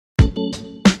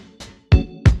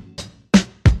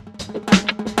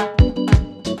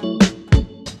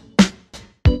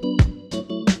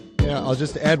I'll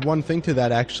just add one thing to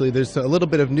that, actually. There's a little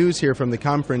bit of news here from the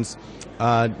conference.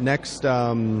 Next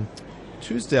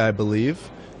Tuesday, I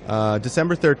believe,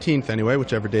 December 13th anyway,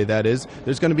 whichever day that is,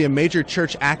 there's going to be a major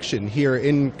church action here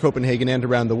in Copenhagen and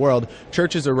around the world.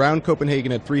 Churches around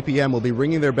Copenhagen at 3 p.m. will be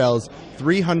ringing their bells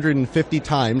 350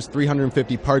 times,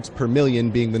 350 parts per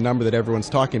million being the number that everyone's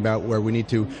talking about, where we need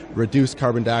to reduce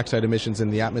carbon dioxide emissions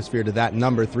in the atmosphere to that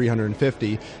number,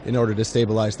 350, in order to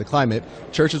stabilize the climate.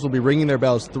 Churches will be ringing their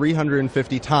bells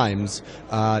 350 times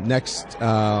on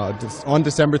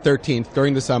December 13th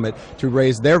during the summit to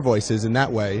raise their voices in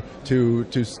that way to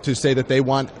say that they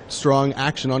want strong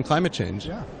action on climate change.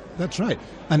 Yeah, that's right.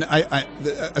 And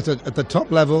at the top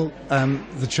level,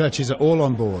 the churches are all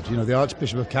on board. You know, the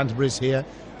Archbishop of Canterbury is here,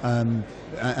 and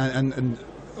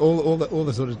all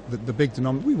the sort of the big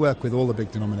we work with all the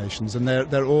big denominations, and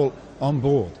they're all on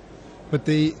board. But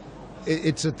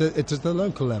it's at the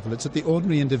local level. It's at the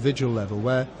ordinary individual level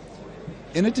where,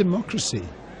 in a democracy,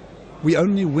 we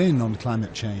only win on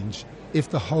climate change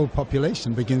if the whole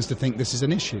population begins to think this is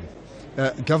an issue.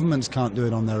 Governments can't do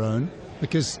it on their own,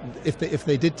 because if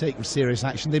they did take serious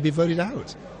action, they'd be voted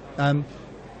out.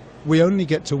 We only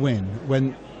get to win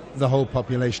when the whole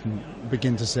population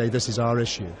begin to say this is our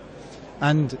issue.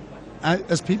 And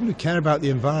as people who care about the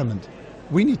environment,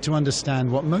 we need to understand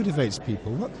what motivates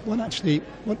people,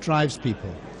 what drives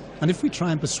people. And if we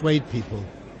try and persuade people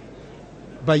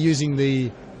by using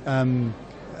the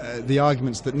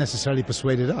arguments that necessarily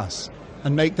persuaded us,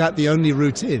 and make that the only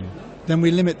route in, then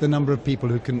we limit the number of people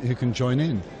who can join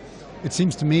in. It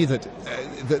seems to me that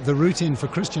the route in for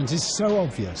Christians is so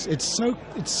obvious. It's so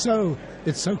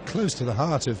close to the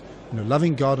heart of, you know,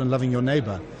 loving God and loving your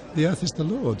neighbour. The earth is the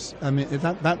Lord's. I mean,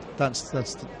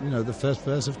 that's you know, the first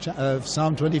verse of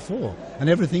Psalm 24, and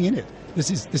everything in it.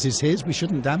 This is His. We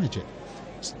shouldn't damage it.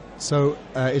 So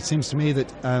it seems to me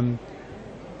that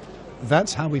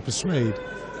that's how we persuade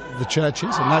the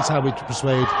churches, and that's how we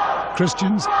persuade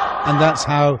Christians, and that's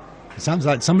how. It sounds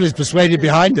like somebody's persuaded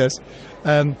behind us,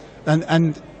 and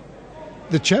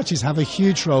the churches have a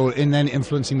huge role in then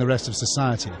influencing the rest of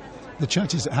society. The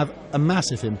churches have a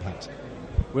massive impact.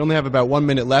 We only have about 1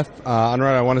 minute left.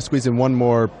 Anurad, I want to squeeze in one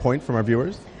more point from our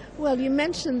viewers. Well, you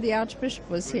mentioned the Archbishop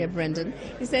was here, Brendan.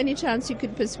 Is there any chance you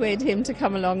could persuade him to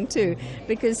come along too?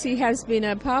 Because he has been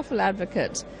a powerful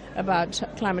advocate about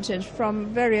climate change from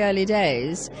very early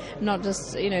days, not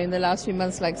just, you know, in the last few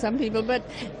months like some people, but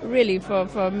really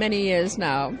for many years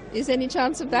now. Is there any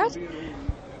chance of that?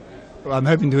 Well, I'm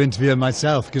hoping to interview him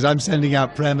myself, because I'm sending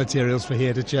out prayer materials for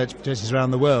here to churches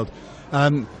around the world.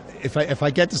 If I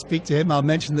get to speak to him, I'll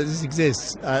mention that this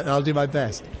exists. I'll do my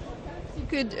best.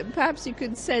 Perhaps you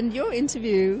could send your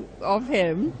interview of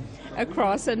him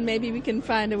across, and maybe we can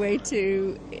find a way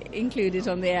to include it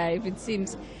on the air if it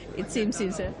seems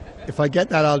sincere. If I get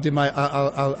that,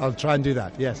 I'll try and do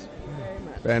that. Yes.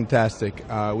 Fantastic.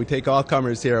 We take all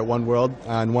comers here at One World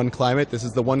on One Climate. This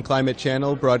is the One Climate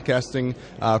channel, broadcasting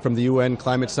from the UN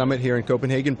Climate Summit here in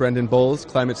Copenhagen. Brendan Bowles,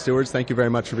 Climate Stewards, thank you very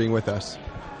much for being with us.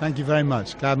 Thank you very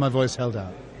much. Glad my voice held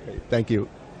out. Thank you.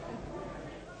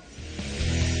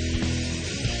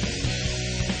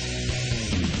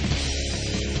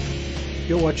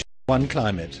 You're watching One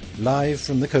Climate, live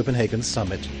from the Copenhagen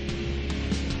Summit.